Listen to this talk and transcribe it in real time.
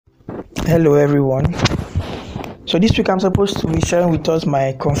Hello everyone. So this week I'm supposed to be sharing with us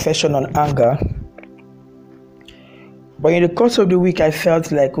my confession on anger. But in the course of the week I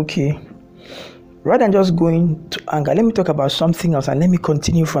felt like, okay, rather than just going to anger, let me talk about something else and let me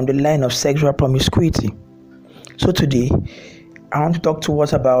continue from the line of sexual promiscuity. So today I want to talk to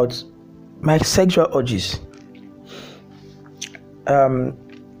us about my sexual urges. And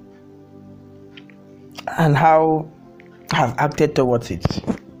how I've acted towards it.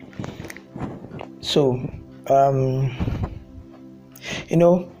 So,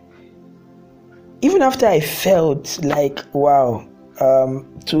 even after I felt like, wow,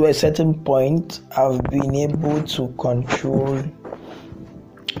 to a certain point, I've been able to control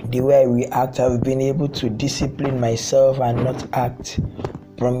the way I react. I've been able to discipline myself and not act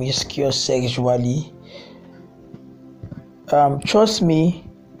promiscuous sexually. Trust me,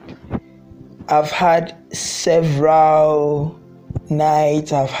 I've had several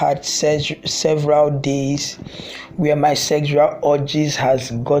nights, I've had several days where my sexual urges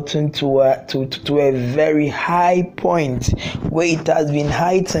has gotten to a very high point where it has been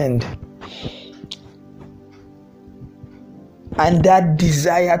heightened, and that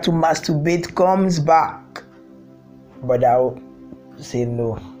desire to masturbate comes back, but I'll say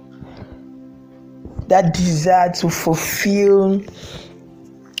no. That desire to fulfill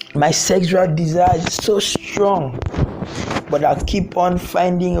my sexual desire is so strong, but I'll keep on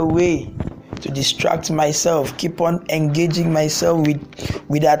finding a way to distract myself, keep on engaging myself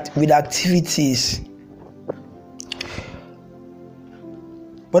with activities.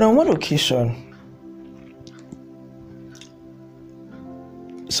 But on one occasion,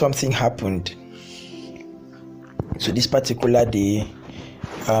 something happened. So this particular day,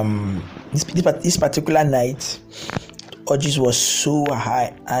 this particular night, urges was so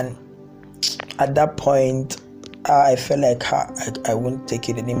high, and at that point I felt like I won't take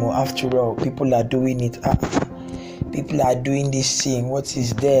it anymore. After all, people are doing it. People are doing this thing. What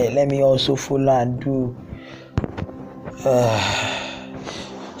is there? Let me also follow and do.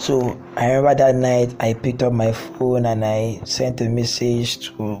 So I remember that night I picked up my phone and I sent a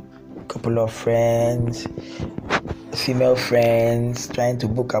message to a couple of friends, female friends, trying to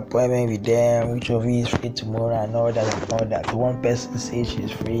book appointment with them, which of you is free tomorrow and all that. One person says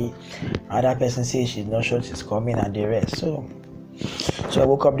she's free, another person says she's not sure she's coming, and the rest. So I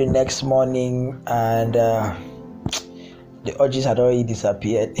woke up the next morning and the urges had already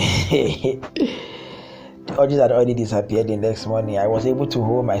disappeared. The urges had already disappeared the next morning. I was able to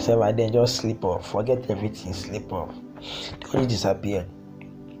hold myself and then just sleep off, forget everything, sleep off. The urges disappeared.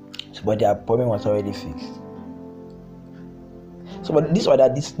 But the appointment was already fixed. So, but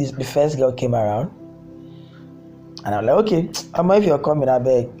the first girl came around, and I'm like, okay, if you're coming, I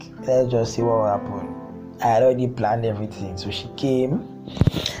beg, let's just see what will happen. I had already planned everything. So she came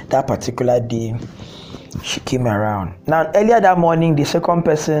that particular day. She came around. Now, earlier that morning, the second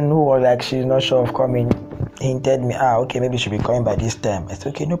person who was like, she's not sure of coming, hinted me, okay, maybe she'll be coming by this time. I said,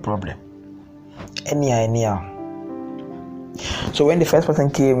 okay, no problem. Anyhow. So when the first person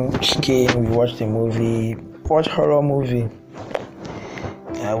came, she came, we watched horror movie.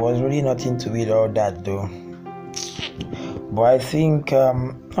 I was really not into it all that though. But I think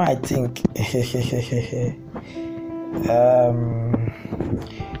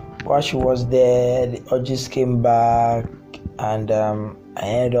while she was there, the urges came back, and I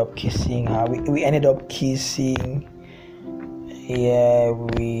ended up kissing her. We ended up kissing. Yeah,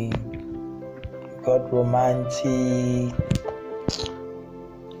 we got romantic.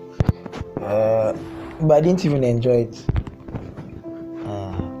 But I didn't even enjoy it.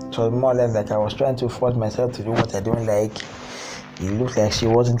 It was more or less like I was trying to force myself to do what I don't like. It looked like she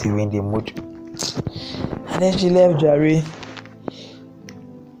wasn't even in the mood. And then she left, Jerry.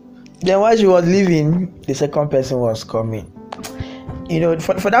 Then while she was leaving, the second person was coming.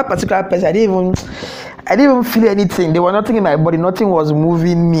 For that particular person, I didn't even feel anything. There was nothing in my body. Nothing was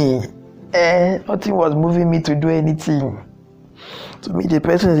moving me. Nothing was moving me to do anything. To me, the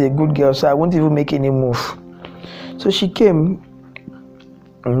person is a good girl, so I won't even make any move. So she came.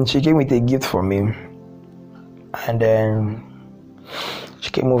 And she came with a gift for me, and then she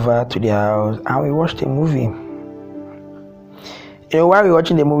came over to the house and we watched a movie. While we were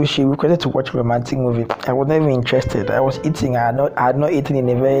watching the movie, she requested to watch a romantic movie. I was not even interested. I was eating. I had not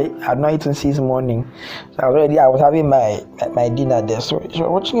eaten since morning. So I was having my dinner there. So she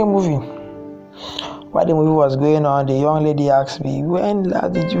was watching a movie. While the movie was going on, the young lady asked me, "When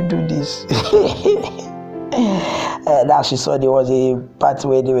last did you do this?" Now she saw there was a part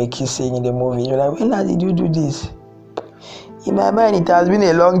where they were kissing in the movie. You're like, "When last did you do this?" In my mind, it has been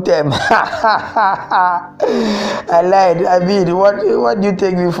a long time. I lied. I mean, what do you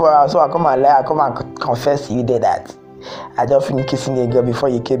take me for? So I come and lie. I come and confess to you that I just finished kissing a girl before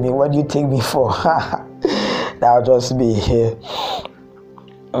you came in. What do you take me for? That'll just be here.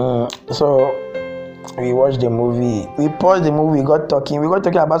 So we watched the movie. We paused the movie. We got talking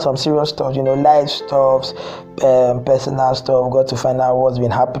about some serious stuff, life stuff, personal stuff. Got to find out what's been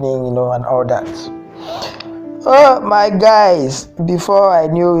happening, and all that. Oh my guys, before I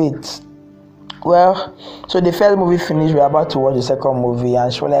knew it, well, so the first movie finished, we're about to watch the second movie,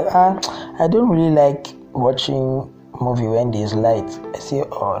 and she was like, I don't really like watching movie when there's light. I say,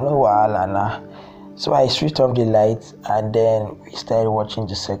 oh, no wahala nah. So I switched off the light, and then we started watching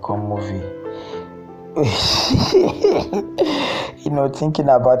the second movie. Thinking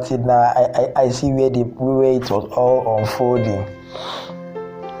about it now, I see where it was all unfolding.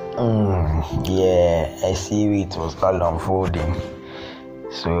 Yeah, I see it was all unfolding.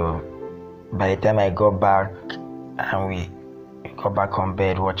 So by the time I got back and we got back on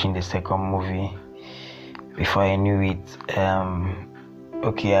bed watching the second movie, before I knew it, I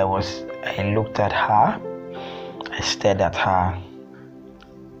looked at her, I stared at her.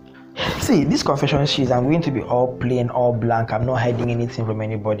 See, this confession sheets, I'm going to be all plain, all blank. I'm not hiding anything from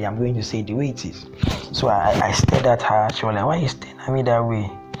anybody. I'm going to say the way it is. So I stared at her. She was like, why are you staring at me that way?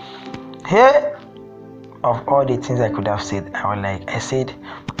 Hey, of all the things I could have said, I said,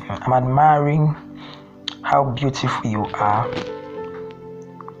 I'm admiring how beautiful you are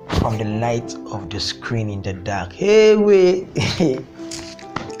from the light of the screen in the dark. Hey, wait.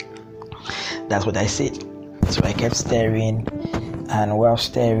 That's what I said. So I kept staring, and while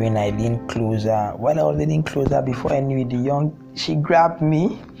staring, I leaned closer. While I was leaning closer, before I knew it, she grabbed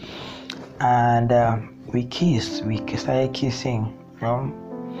me, and we kissed. We started kissing.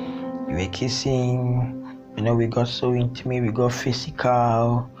 We were kissing, we got so intimate, we got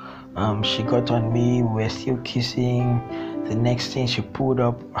physical. She got on me, we were still kissing. The next thing, she pulled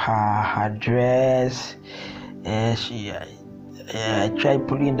up her dress. I tried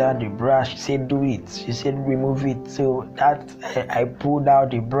pulling down the bra. She said, do it. She said, remove it. So that I pulled out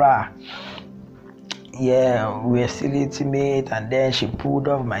the bra. Yeah, we were still intimate, and then she pulled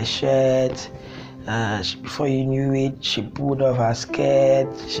off my shirt. Before you knew it, she pulled off her skirt,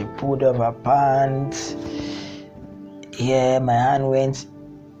 she pulled off her pants. Yeah, my hand went.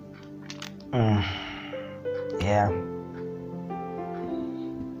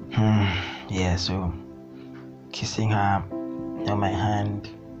 So kissing her on my hand,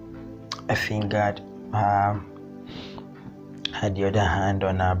 I fingered her, had the other hand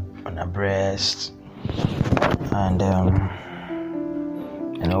on her breast, and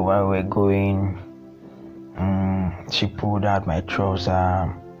while we were going, she pulled out my trouser,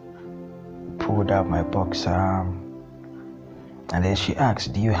 pulled out my boxer, and then she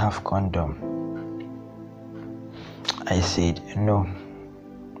asked, do you have condom? I said, no,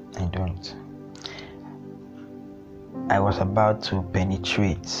 I don't. I was about to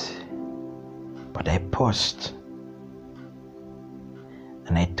penetrate, but I paused,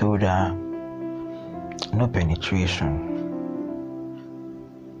 and I told her, no penetration.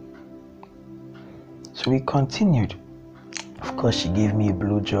 So we continued. Of course, she gave me a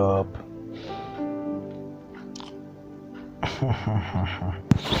blowjob.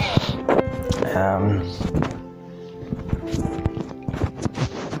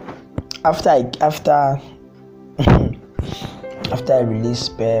 After I released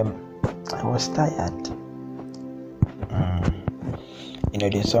sperm, I was tired.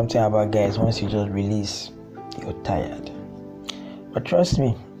 There's something about guys, once you just release, you're tired. But trust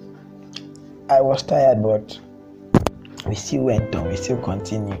me, I was tired, but we still went on, we still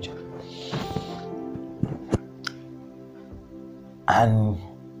continued. And,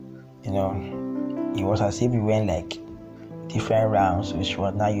 it was as if we went like different rounds. So she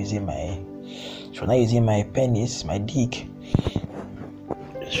was not using my penis, my dick.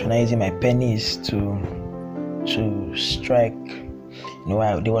 She was not using my penis to strike. There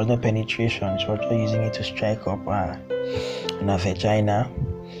was no penetration. She was just using it to strike up on her vagina.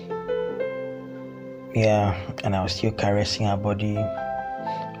 Yeah, and I was still caressing her body,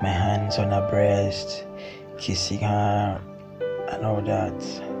 my hands on her breast, kissing her, and all that.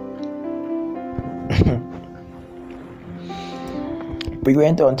 We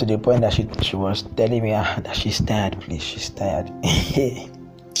went on to the point that she was telling me that she's tired, please. She's tired.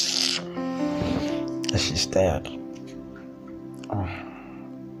 That she's tired.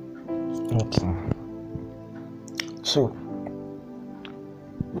 Okay. So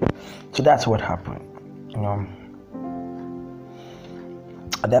that's what happened.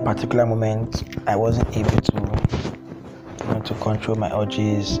 At that particular moment, I wasn't able to to control my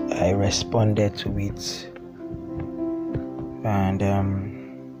urges. I responded to it. And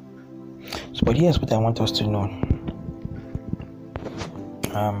so, but here's what I want us to know.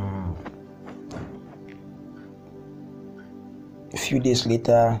 A few days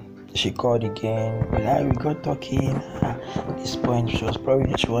later, she called again. We got talking. At this point, she was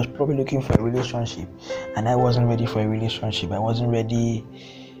probably looking for a relationship, and I wasn't ready for a relationship. I wasn't ready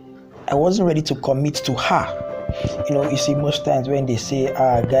to commit to her. You see, most times when they say,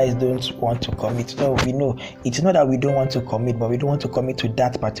 guys don't want to commit, no, we know it's not that we don't want to commit, but we don't want to commit to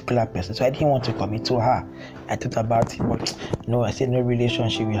that particular person. So I didn't want to commit to her. I thought about it, but no, I said no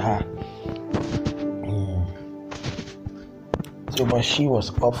relationship with her. So, but she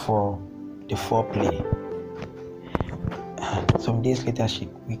was up for the foreplay. Some days later,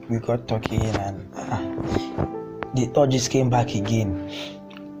 we got talking, and the urges came back again.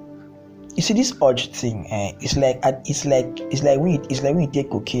 You see, this urge thing, it's like when you take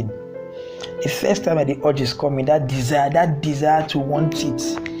cocaine. The first time the urge is coming, that desire to want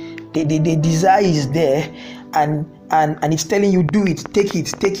it, the desire is there, and it's telling you, do it, take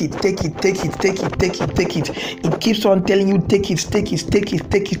it. It keeps on telling you, take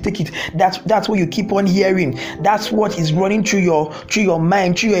it. That's what you keep on hearing. That's what is running through your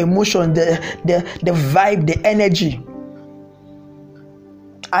mind, through your emotion, the vibe, the energy.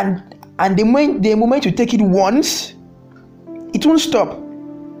 And the moment you take it once, it won't stop.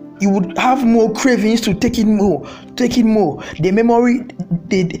 You would have more cravings to take it more. The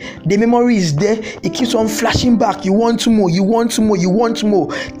memory is there. It keeps on flashing back. You want more.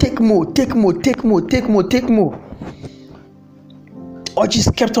 Take more. Or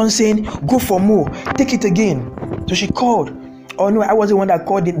just kept on saying, go for more. Take it again. So she called. Oh no, I was the one that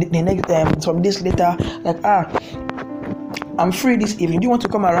called the next time. Some days later, like, I'm free this evening. Do you want to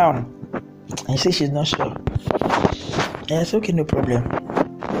come around? And she said she's not sure. Yes, okay, no problem.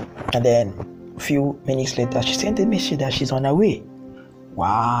 And then a few minutes later, she sent a message that she's on her way.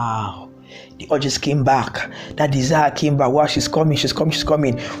 Wow. The urges came back. That desire came back. Wow, she's coming.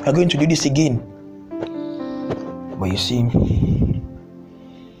 We're going to do this again. But you see,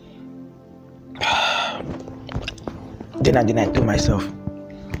 then I told myself,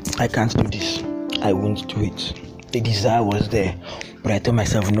 I can't do this. I won't do it. The desire was there, but I told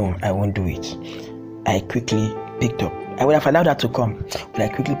myself, no, I won't do it. I quickly picked up. I would have allowed her to come, but I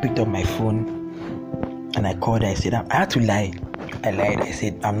quickly picked up my phone and I called her. I said, I had to lie. I lied. I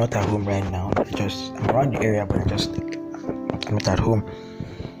said, I'm not at home right now. I'm around the area, but I'm not at home.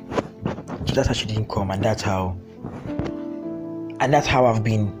 So that's how she didn't come, and that's how I've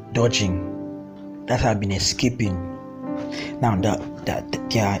been dodging. That's how I've been escaping. Now, there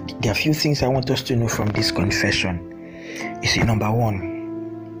are a few things I want us to know from this confession. You see, number one,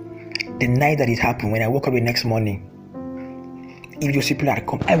 the night that it happened, when I woke up the next morning, if those people had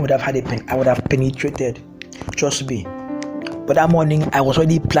come, I would have penetrated. Trust me. But that morning, I was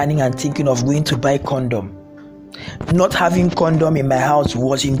already planning and thinking of going to buy condom. Not having condom in my house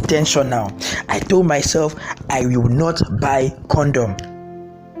was intentional. I told myself I will not buy condom.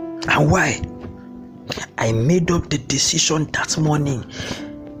 And why? I made up the decision that morning.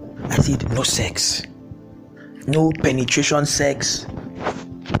 I said, no sex. No penetration sex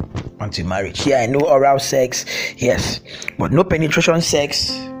until marriage. Yeah, I know oral sex, yes, but no penetration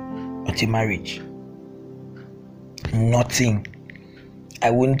sex until marriage. Nothing. I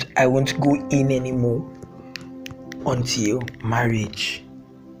won't go in anymore until marriage.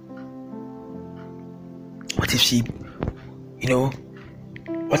 What if she,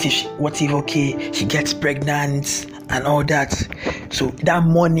 what if okay, she gets pregnant and all that? So that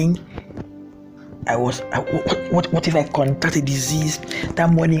morning, what if I contract a disease? That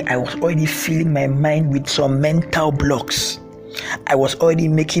morning I was already filling my mind with some mental blocks. I was already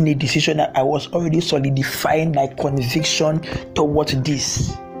making a decision. I was already solidifying my conviction towards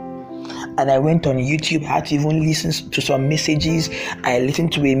this. And I went on YouTube. I had to even listen to some messages. I had to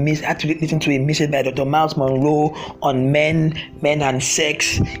listen to a message by Dr. Miles Monroe on men and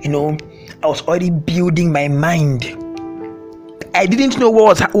sex. I was already building my mind. I didn't know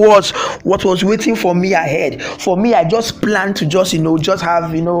what was waiting for me ahead. For me, I just planned to just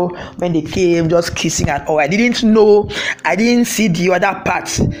have, when they came, just kissing and all. I didn't see the other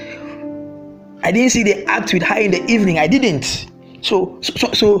part. I didn't see the act with her in the evening. I didn't. So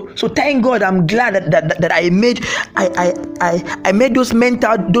thank God, I'm glad that I made those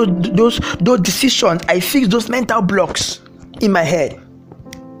mental those decisions. I fixed those mental blocks in my head.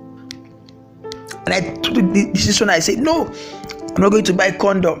 And I took the decision. I said, no, I'm not going to buy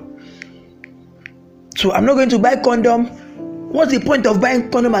condom. So I'm not going to buy condom What's the point of buying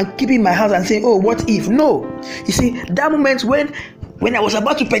condom and keeping in my house and saying, oh, what if? No. You see, that moment when I was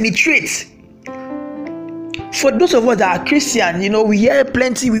about to penetrate, for those of us that are Christian, we hear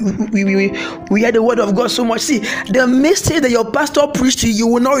plenty, we hear the word of God so much. See, the message that your pastor preached to you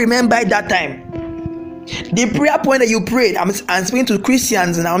will not remember at that time. The prayer point that you prayed, I'm speaking to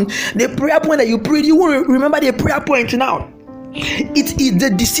Christians now. The prayer point that you prayed, you won't remember the prayer point now. It is the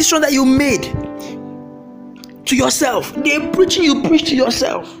decision that you made to yourself. The preaching you preached to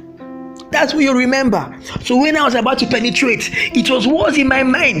yourself. That's what you remember. So when I was about to penetrate, it was words in my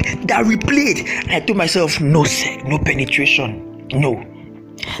mind that replayed. And I told myself, no, sir, no penetration. No.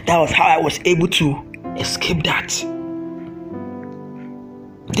 That was how I was able to escape that.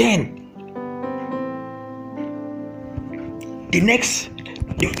 Then,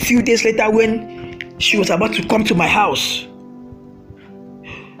 a few days later, when she was about to come to my house,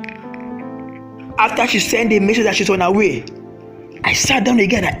 after she sent a message that she's on her way, I sat down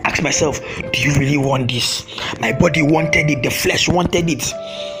again and I asked myself, do you really want this? My body wanted it, the flesh wanted it.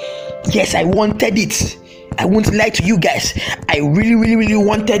 Yes, I wanted it. I won't lie to you guys. I really, really, really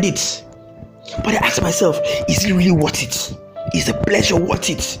wanted it. But I asked myself, is it really worth it? Is the pleasure worth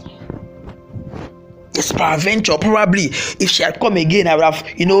it? Yes, peradventure, probably if she had come again, I would have,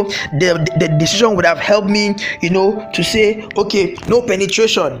 the decision would have helped me, to say, okay, no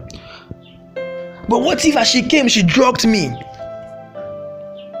penetration. But what if as she came, she drugged me?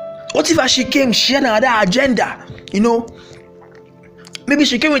 What if as she came, she had another agenda? Maybe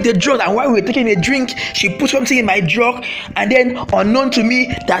she came with a drug, and while we were taking a drink, she put something in my drug, and then unknown to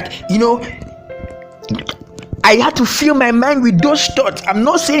me that, I had to fill my mind with those thoughts. I'm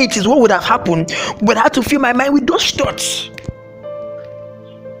not saying it is what would have happened, but I had to fill my mind with those thoughts.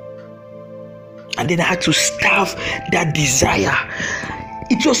 And then I had to starve that desire.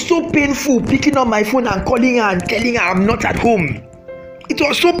 It was so painful picking up my phone and calling her and telling her I'm not at home. It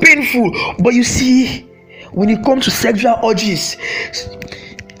was so painful. But you see, when it comes to sexual urges,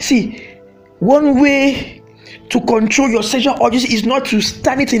 see, one way to control your sexual urges is not to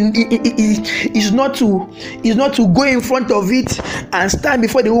stand it in, is not to go in front of it and stand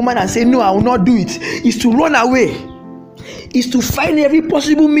before the woman and say, no, I will not do it. It's to run away. It's to find every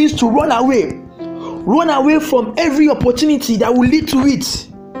possible means to run away. Run away from every opportunity that will lead to it.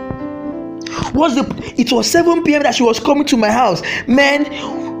 It was 7 p.m. that she was coming to my house. Man,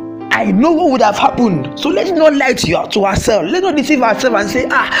 I know what would have happened. So let's not lie to ourselves. Let's not deceive ourselves and say,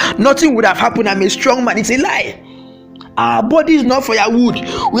 nothing would have happened. I'm a strong man. It's a lie. Our body is not firewood.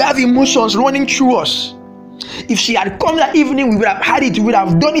 We have emotions running through us. If she had come that evening, we would have had it. We would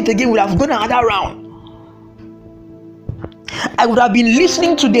have done it again. We would have gone another round. I would have been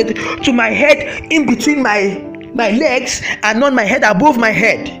listening to my head in between my legs and not my head above my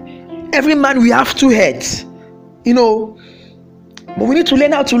head. Every man, we have 2 heads. But we need to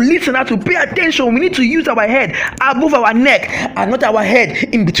learn how to listen, how to pay attention. We need to use our head above our neck and not our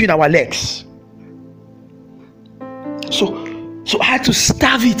head in between our legs. So I had to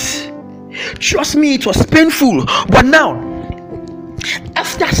starve it. Trust me, it was painful. But now,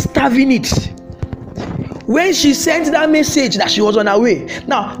 after starving it, when she sent that message that she was on her way,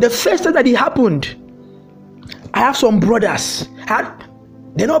 now the first time that it happened, I have some brothers.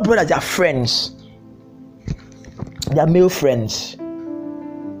 They're not brothers, they're friends. They're male friends.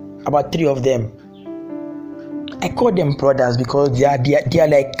 About 3 of them. I call them brothers because they are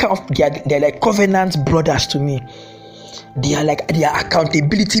like covenant brothers to me. They are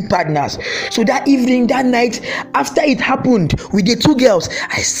accountability partners. So that evening, that night, after it happened with the 2 girls,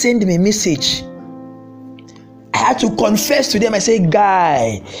 I sent them a message. I had to confess to them. I say,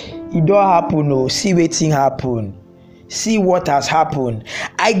 guy, it don't happen. No, see what thing happen. See what has happened.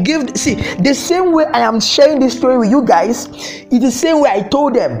 The same way I am sharing this story with you guys, it's the same way I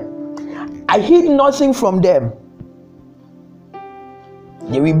told them. I hid nothing from them.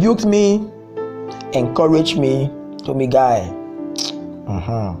 They rebuked me, encouraged me, told me, guy,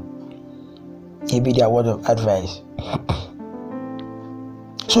 maybe their word of advice.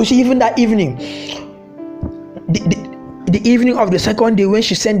 So see, even that evening, the evening of the second day, when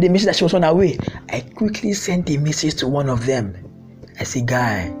she sent the message that she was on her way, I quickly sent a message to one of them. I said,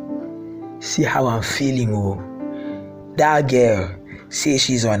 guy, see how I'm feeling. Oh, that girl says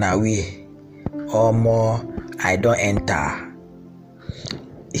she's on her way. Or more, I don't enter.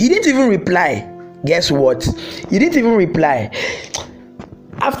 He didn't even reply. Guess what? He didn't even reply.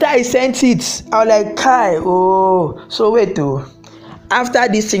 After I sent it, I was like, Kai, oh, so wait, oh. After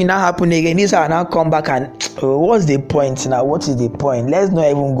this thing now happened again, this I now come back and what's the point now? What is the point? Let's not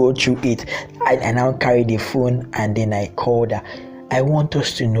even go through it. I now carry the phone and then I called her. I want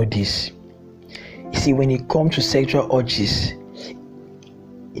us to know this. You see, when it comes to sexual urges,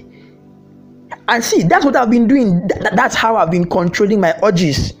 And see, that's what I've been doing. That's how I've been controlling my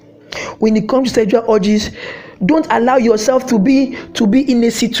urges. When it comes to sexual urges, don't allow yourself to be in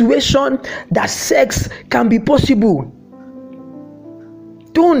a situation that sex can be possible.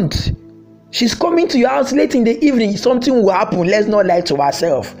 Don't. She's coming to your house late in the evening. Something will happen. Let's not lie to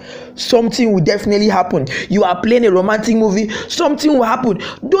ourselves. Something will definitely happen. You are playing a romantic movie. Something will happen.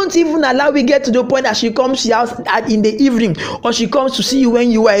 Don't even allow it get to the point that she comes to your house in the evening, or she comes to see you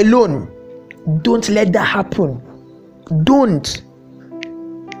when you are alone. Don't let that happen. Don't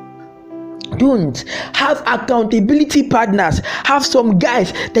have accountability partners. Have some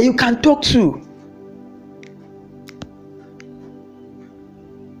guys that you can talk to.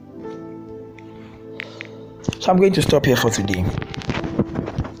 So I'm going to stop here for today.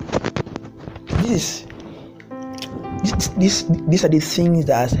 These are the things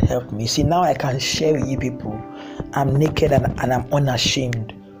that have helped me. See, now I can share with you people. I'm naked and I'm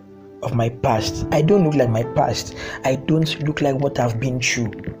unashamed of my past. I don't look like my past. I don't look like what I've been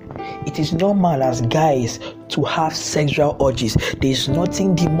through. It is normal as guys to have sexual urges. There's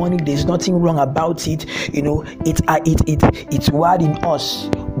nothing demonic. There's nothing wrong about it. You know, it's wild in us.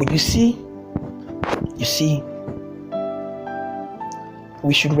 But you see,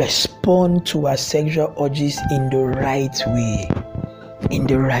 we should respond to our sexual urges in the right way. In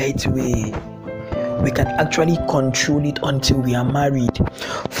the right way. We can actually control it until we are married.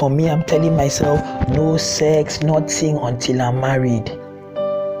 For me, I'm telling myself, no sex, nothing until I'm married.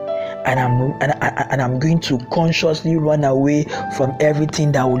 And I'm going to consciously run away from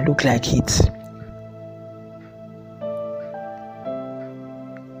everything that will look like it.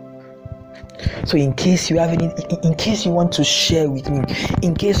 So in case you have in case you want to share with me,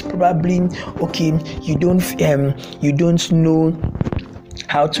 in case probably you don't know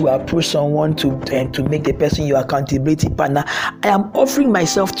how to approach someone to make the person your accountability partner, I am offering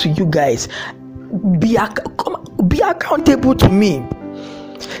myself to you guys. Be accountable to me.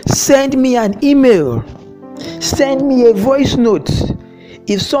 Send me an email. Send me a voice note.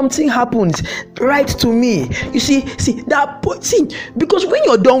 If something happens, write to me. You see, because when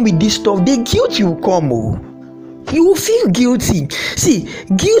you're done with this stuff, the guilt will come. You will feel guilty. See,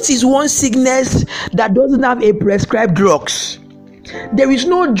 guilt is one sickness that doesn't have a prescribed drugs. There is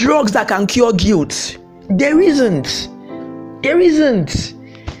no drugs that can cure guilt. There isn't.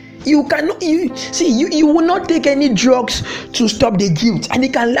 You will not take any drugs to stop the guilt, and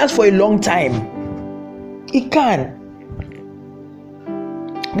it can last for a long time. It can.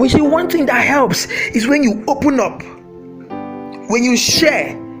 But see, one thing that helps is when you open up, when you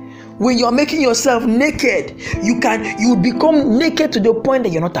share, when you're making yourself naked. You become naked to the point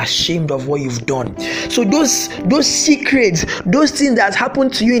that you're not ashamed of what you've done. So those secrets, those things that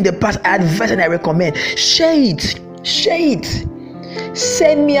happened to you in the past, I advise and I recommend, share it.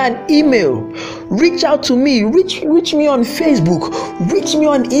 Send me an email. Reach out to me. Reach me on Facebook. Reach me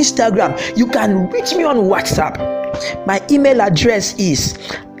on Instagram. You can reach me on WhatsApp. My email address is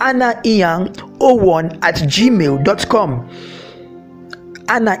anaiyan01@gmail.com.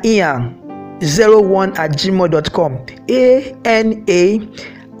 anaiyan01@gmail.com.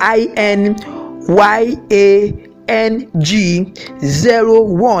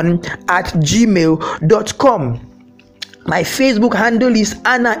 ANAIYANG01@gmail.com. My Facebook handle is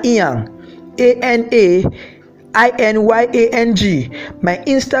Anaiyan, ANAINYANG. My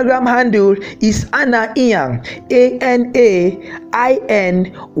Instagram handle is Anaiyan,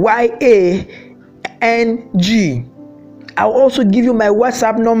 ANAINYANG. I'll also give you my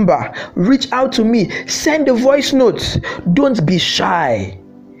WhatsApp number. Reach out to me. Send a voice note. Don't be shy.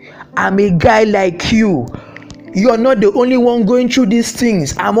 I'm a guy like you. You're not the only one going through these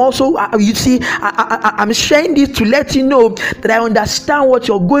things. I'm also, I'm sharing this to let you know that I understand what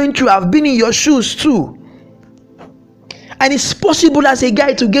you're going through. I've been in your shoes too. And it's possible as a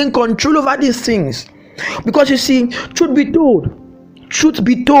guy to gain control over these things. Because you see, truth be told,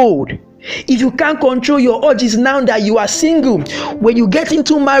 if you can't control your urges now that you are single, when you get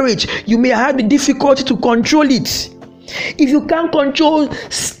into marriage, you may have the difficulty to control it. If you can't control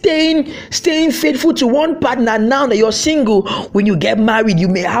staying faithful to one partner now that you're single, when you get married, you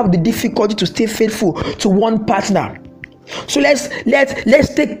may have the difficulty to stay faithful to one partner. So let's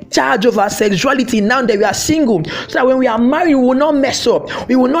take charge of our sexuality now that we are single, so that when we are married, we will not mess up.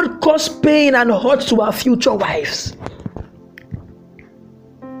 We will not cause pain and hurt to our future wives.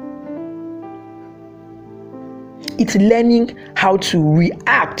 It's learning how to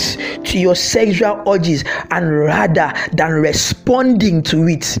react to your sexual urges and rather than responding to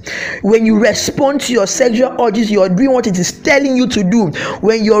it. When you respond to your sexual urges, you are doing what it is telling you to do.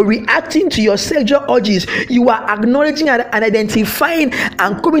 When you're reacting to your sexual urges, you are acknowledging and identifying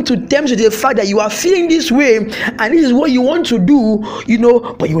and coming to terms with the fact that you are feeling this way and this is what you want to do,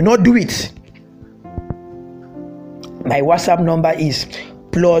 but you will not do it. My WhatsApp number is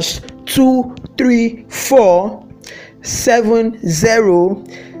 +234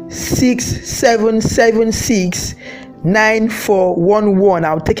 706776 9411.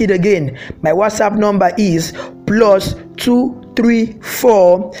 I'll take it again. My WhatsApp number is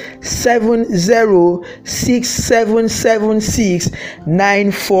 +234 706776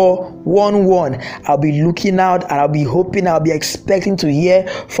 9411. I'll be looking out and I'll be hoping, I'll be expecting to hear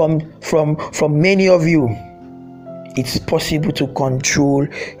from many of you. It's possible to control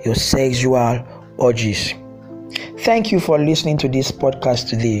your sexual urges. Thank you for listening to this podcast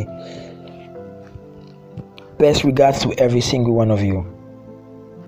today. Best regards to every single one of you.